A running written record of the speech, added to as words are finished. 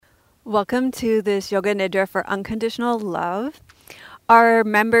Welcome to this Yoga Nidra for Unconditional Love. Our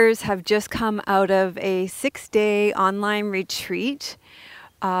members have just come out of a 6-day online retreat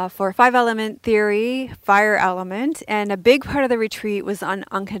for 5-element theory, fire element, and a big part of the retreat was on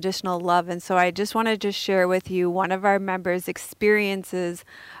unconditional love. And so I just wanted to share with you one of our members' experiences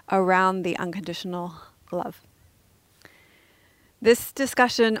around the unconditional love. This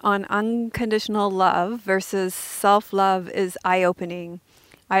discussion on unconditional love versus self-love is eye-opening.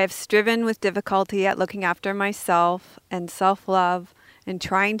 I have striven with difficulty at looking after myself and self-love and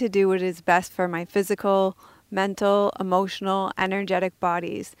trying to do what is best for my physical, mental, emotional, energetic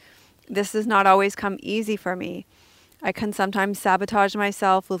bodies. This does not always come easy for me. I can sometimes sabotage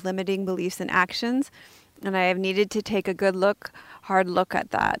myself with limiting beliefs and actions, and I have needed to take a hard look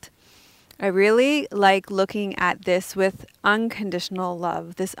at that. I really like looking at this with unconditional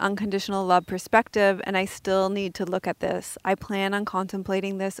love, this unconditional love perspective, and I still need to look at this. I plan on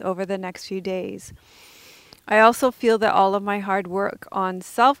contemplating this over the next few days. I also feel that all of my hard work on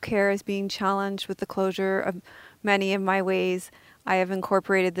self-care is being challenged with the closure of many of my ways. I have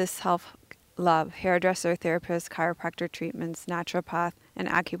incorporated this self-love, hairdresser, therapist, chiropractor treatments, naturopath, and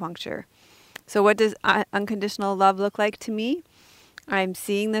acupuncture. So what does unconditional love look like to me? I'm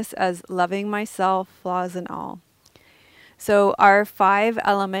seeing this as loving myself, flaws and all. So our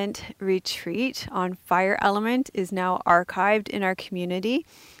 5-element retreat on fire element is now archived in our community.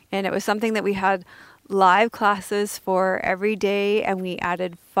 And it was something that we had live classes for every day, and we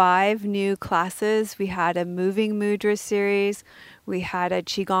added 5 new classes. We had a moving mudra series. We had a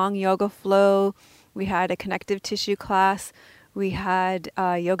Qigong yoga flow. We had a connective tissue class. We had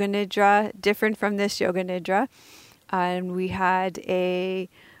yoga nidra, different from this yoga nidra. And we had a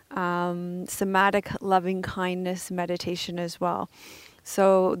somatic loving kindness meditation as well.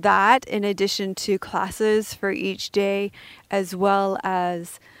 So that, in addition to classes for each day, as well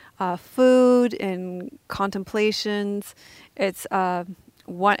as food and contemplations, it's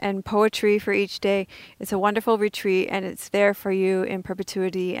and poetry for each day. It's a wonderful retreat, and it's there for you in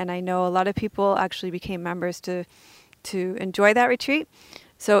perpetuity. And I know a lot of people actually became members to enjoy that retreat.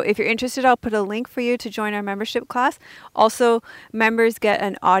 So if you're interested, I'll put a link for you to join our membership class. Also, members get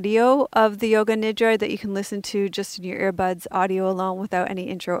an audio of the Yoga Nidra that you can listen to just in your earbuds, audio alone without any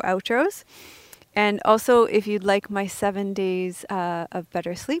intro outros. And also, if you'd like my 7 days of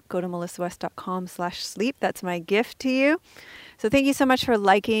better sleep, go to melissawest.com/sleep. That's my gift to you. So thank you so much for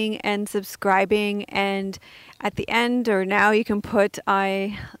liking and subscribing. And at the end, or now, you can put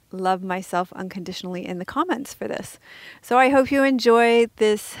I love myself unconditionally in the comments for this. So I hope you enjoy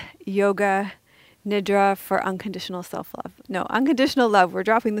this yoga nidra for unconditional self-love. No, unconditional love. We're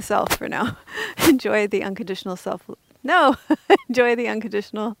dropping the self for now. Enjoy the unconditional self. No, enjoy the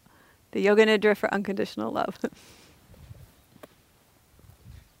yoga nidra for unconditional love.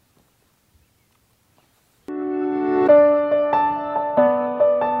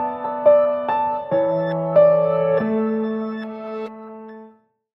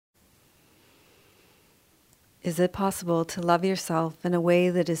 Is it possible to love yourself in a way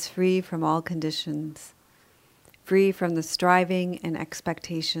that is free from all conditions, free from the striving and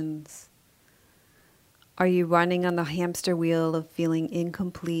expectations? Are you running on the hamster wheel of feeling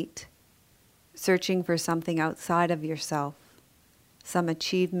incomplete, searching for something outside of yourself, some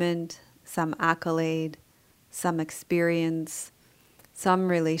achievement, some accolade, some experience, some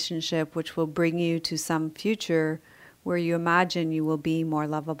relationship which will bring you to some future where you imagine you will be more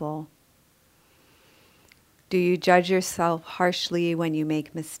lovable? Do you judge yourself harshly when you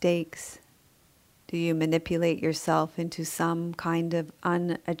make mistakes? Do you manipulate yourself into some kind of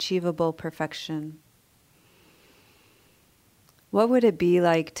unachievable perfection? What would it be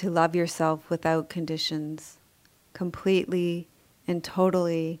like to love yourself without conditions, completely and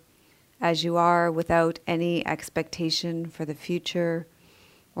totally as you are, without any expectation for the future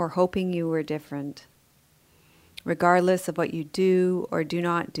or hoping you were different? Regardless of what you do or do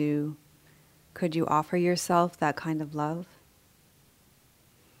not do, could you offer yourself that kind of love?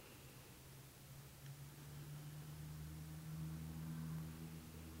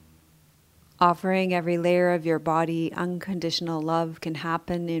 Offering every layer of your body unconditional love can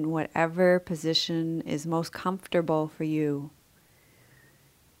happen in whatever position is most comfortable for you.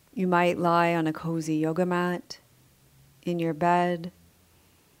 You might lie on a cozy yoga mat, in your bed,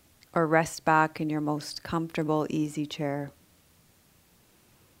 or rest back in your most comfortable easy chair.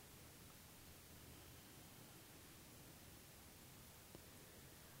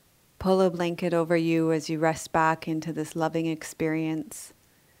 Pull a blanket over you as you rest back into this loving experience.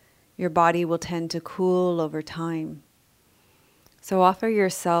 Your body will tend to cool over time. So offer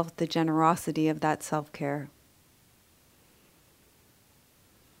yourself the generosity of that self-care.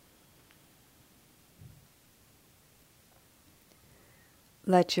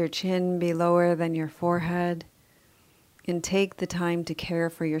 Let your chin be lower than your forehead, and take the time to care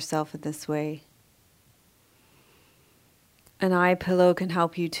for yourself in this way. An eye pillow can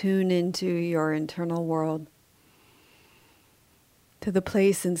help you tune into your internal world, to the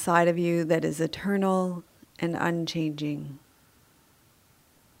place inside of you that is eternal and unchanging.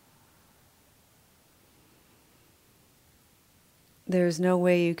 There is no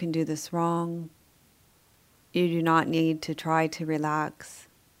way you can do this wrong. You do not need to try to relax.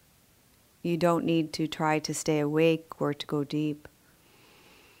 You don't need to try to stay awake or to go deep.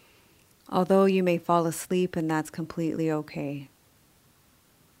 Although you may fall asleep, and that's completely okay.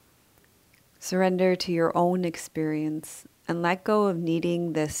 Surrender to your own experience and let go of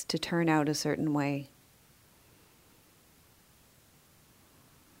needing this to turn out a certain way.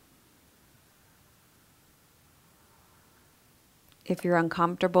 If you're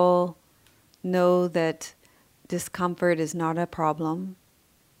uncomfortable, know that discomfort is not a problem.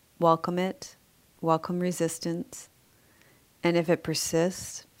 Welcome it, welcome resistance, and if it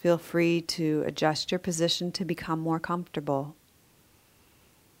persists, feel free to adjust your position to become more comfortable.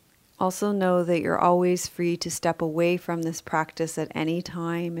 Also know that you're always free to step away from this practice at any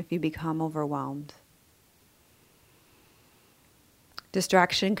time if you become overwhelmed.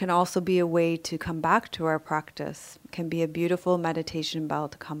 Distraction can also be a way to come back to our practice. It can be a beautiful meditation bell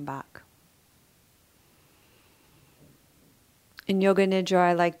to come back. In Yoga Nidra,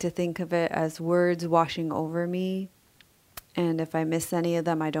 I like to think of it as words washing over me. And if I miss any of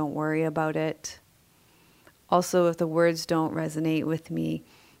them, I don't worry about it. Also, if the words don't resonate with me,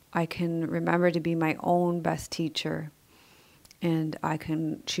 I can remember to be my own best teacher. And I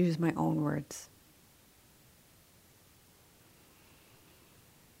can choose my own words.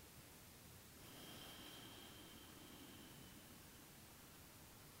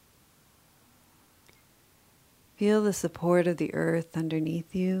 Feel the support of the earth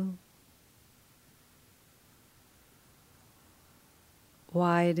underneath you,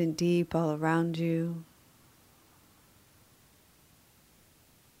 wide and deep all around you.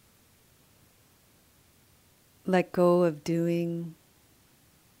 Let go of doing.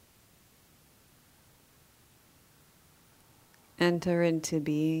 Enter into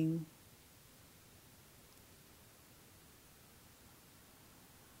being.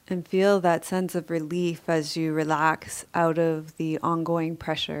 And feel that sense of relief as you relax out of the ongoing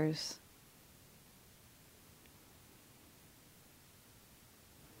pressures.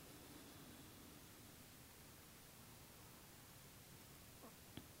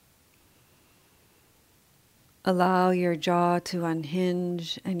 Allow your jaw to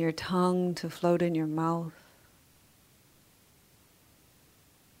unhinge and your tongue to float in your mouth.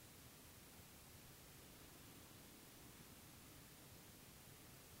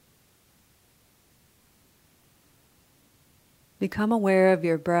 Become aware of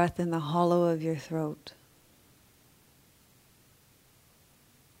your breath in the hollow of your throat.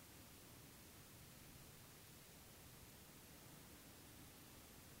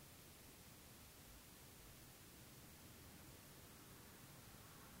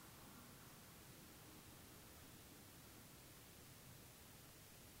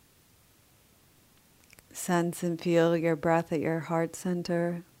 Sense and feel your breath at your heart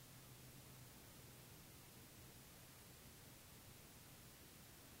center.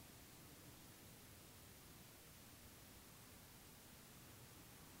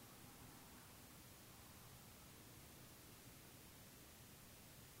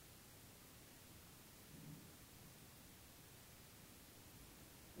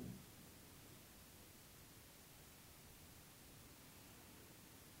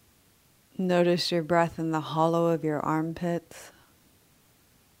 Notice your breath in the hollow of your armpits.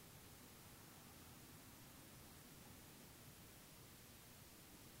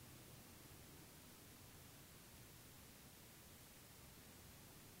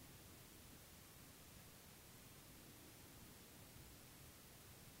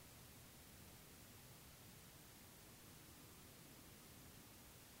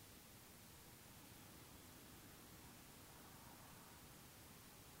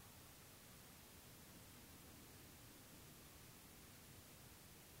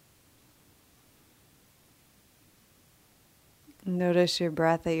 Notice your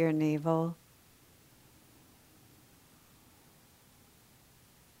breath at your navel.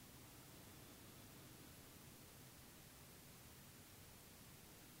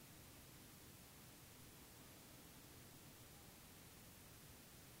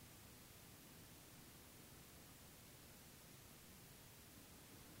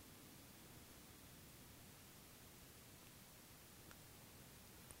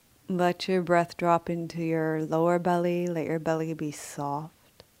 Let your breath drop into your lower belly. Let your belly be soft.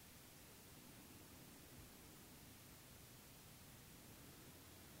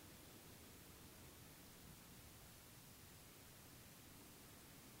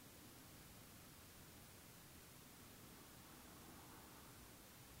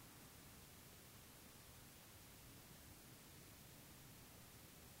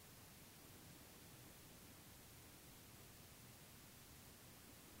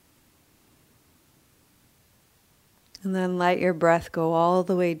 And then let your breath go all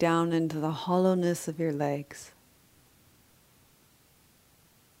the way down into the hollowness of your legs.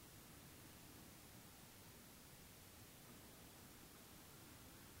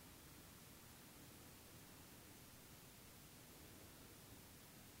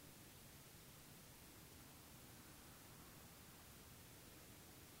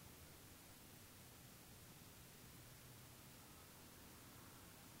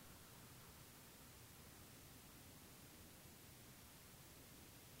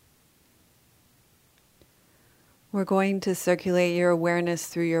 We're going to circulate your awareness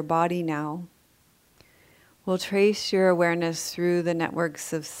through your body now. We'll trace your awareness through the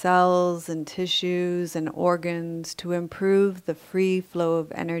networks of cells and tissues and organs to improve the free flow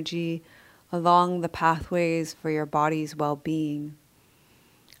of energy along the pathways for your body's well-being.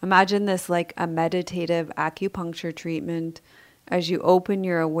 Imagine this like a meditative acupuncture treatment as you open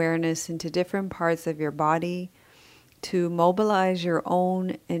your awareness into different parts of your body to mobilize your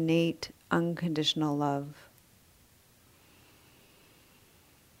own innate unconditional love.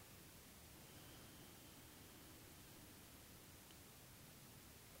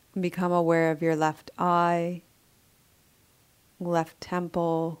 Become aware of your left eye, left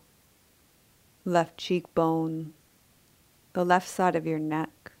temple, left cheekbone, the left side of your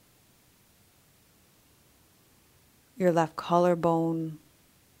neck, your left collarbone,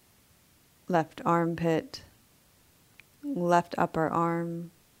 left armpit, left upper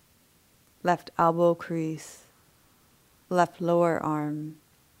arm, left elbow crease, left lower arm,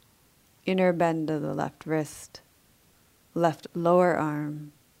 inner bend of the left wrist, left lower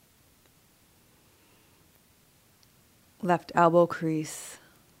arm, left elbow crease,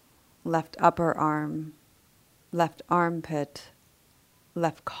 left upper arm, left armpit,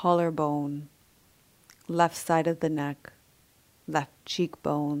 left collarbone, left side of the neck, left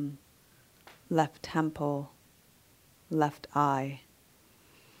cheekbone, left temple, left eye.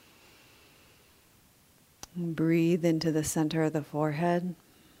 Breathe into the center of the forehead.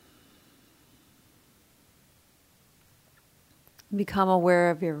 Become aware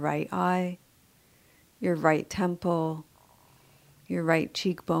of your right eye, your right temple, your right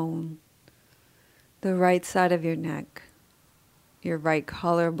cheekbone, the right side of your neck, your right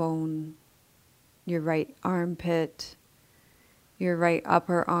collarbone, your right armpit, your right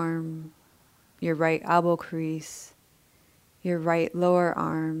upper arm, your right elbow crease, your right lower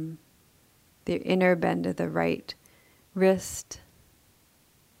arm, the inner bend of the right wrist,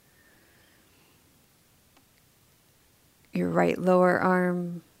 your right lower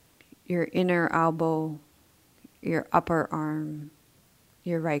arm, your inner elbow, your upper arm,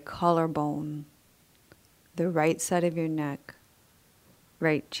 your right collarbone, the right side of your neck,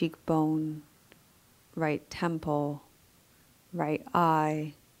 right cheekbone, right temple, right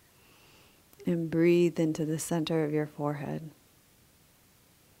eye, and breathe into the center of your forehead.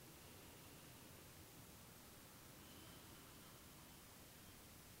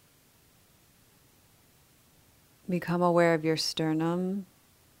 Become aware of your sternum,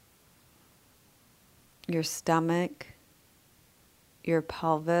 your stomach, your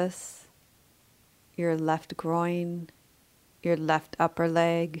pelvis, your left groin, your left upper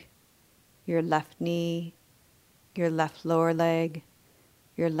leg, your left knee, your left lower leg,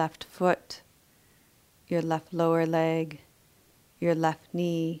 your left foot, your left lower leg, your left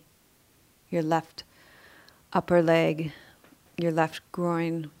knee, your left upper leg, your left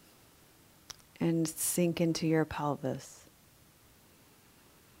groin, and sink into your pelvis.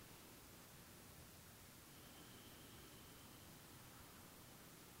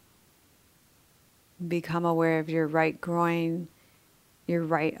 Become aware of your right groin, your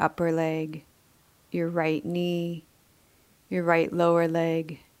right upper leg, your right knee, your right lower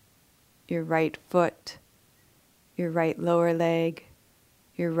leg, your right foot, your right lower leg,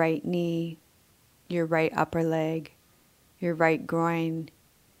 your right knee, your right upper leg, your right groin,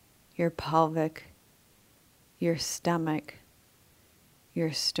 your pelvic, your stomach,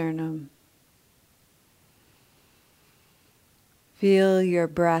 your sternum. Feel your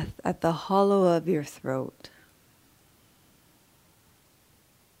breath at the hollow of your throat.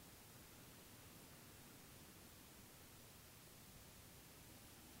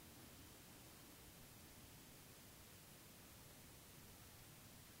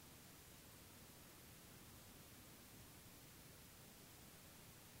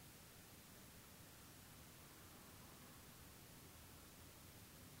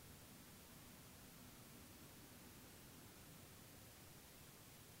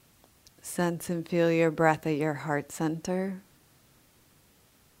 Sense and feel your breath at your heart center.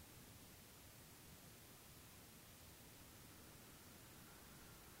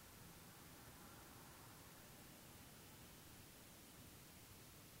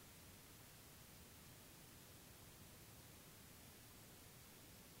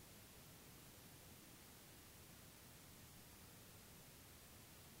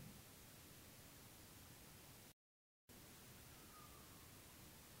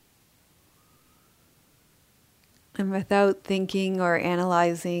 And without thinking or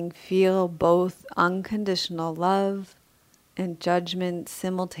analyzing, feel both unconditional love and judgment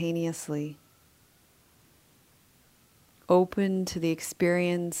simultaneously. Open to the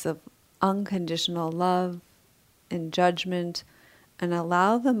experience of unconditional love and judgment, and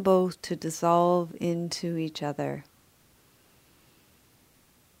allow them both to dissolve into each other.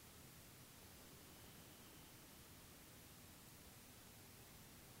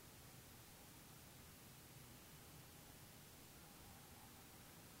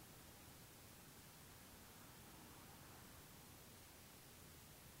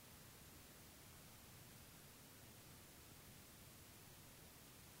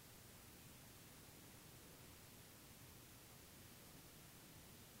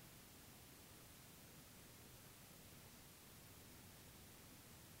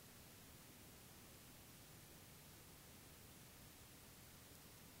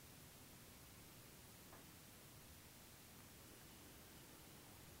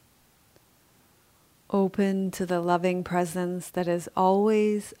 Open to the loving presence that is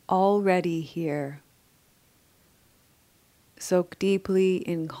always already here. Soak deeply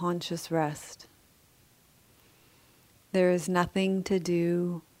in conscious rest. There is nothing to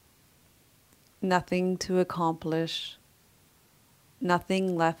do, nothing to accomplish,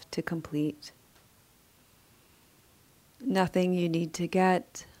 nothing left to complete, nothing you need to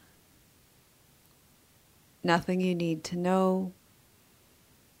get, nothing you need to know,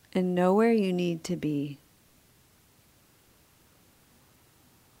 and nowhere you need to be.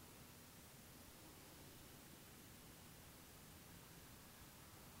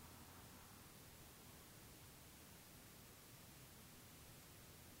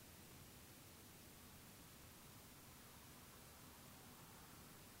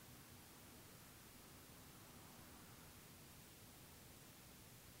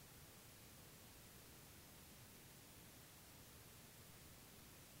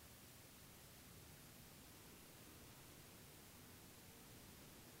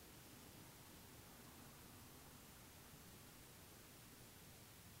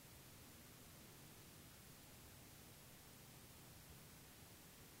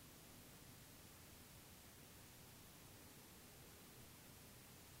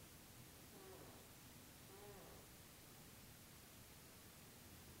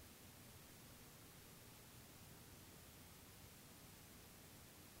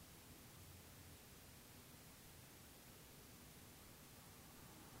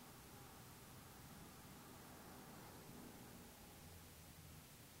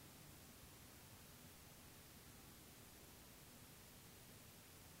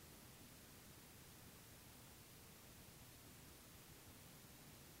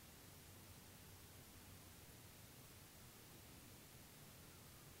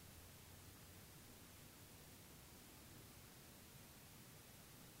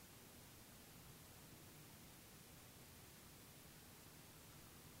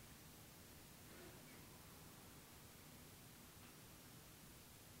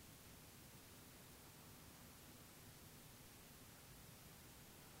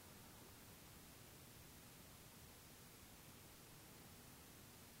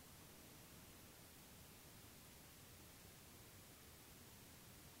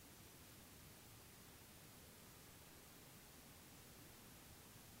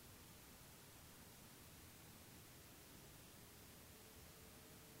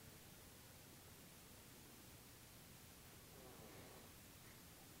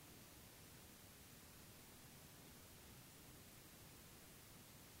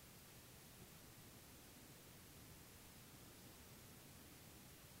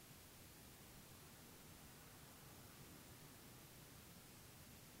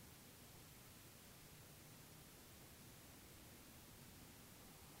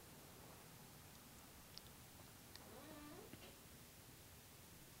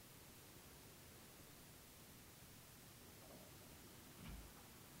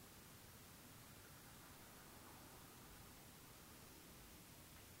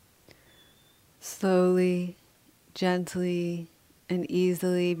 Slowly, gently, and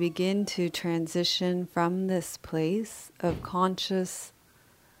easily begin to transition from this place of conscious,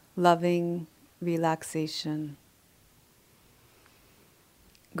 loving relaxation.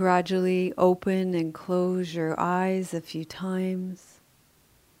 Gradually open and close your eyes a few times.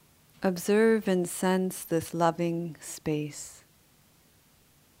 Observe and sense this loving space.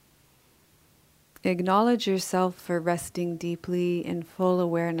 Acknowledge yourself for resting deeply in full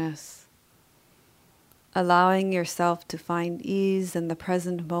awareness, allowing yourself to find ease in the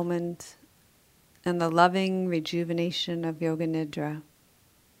present moment and the loving rejuvenation of Yoga Nidra.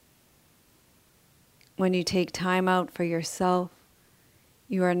 When you take time out for yourself,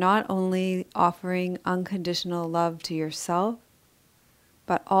 you are not only offering unconditional love to yourself,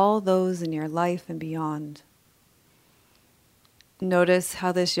 but all those in your life and beyond. Notice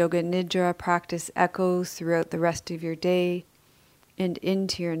how this Yoga Nidra practice echoes throughout the rest of your day and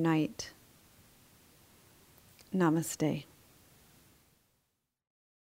into your night. Namaste.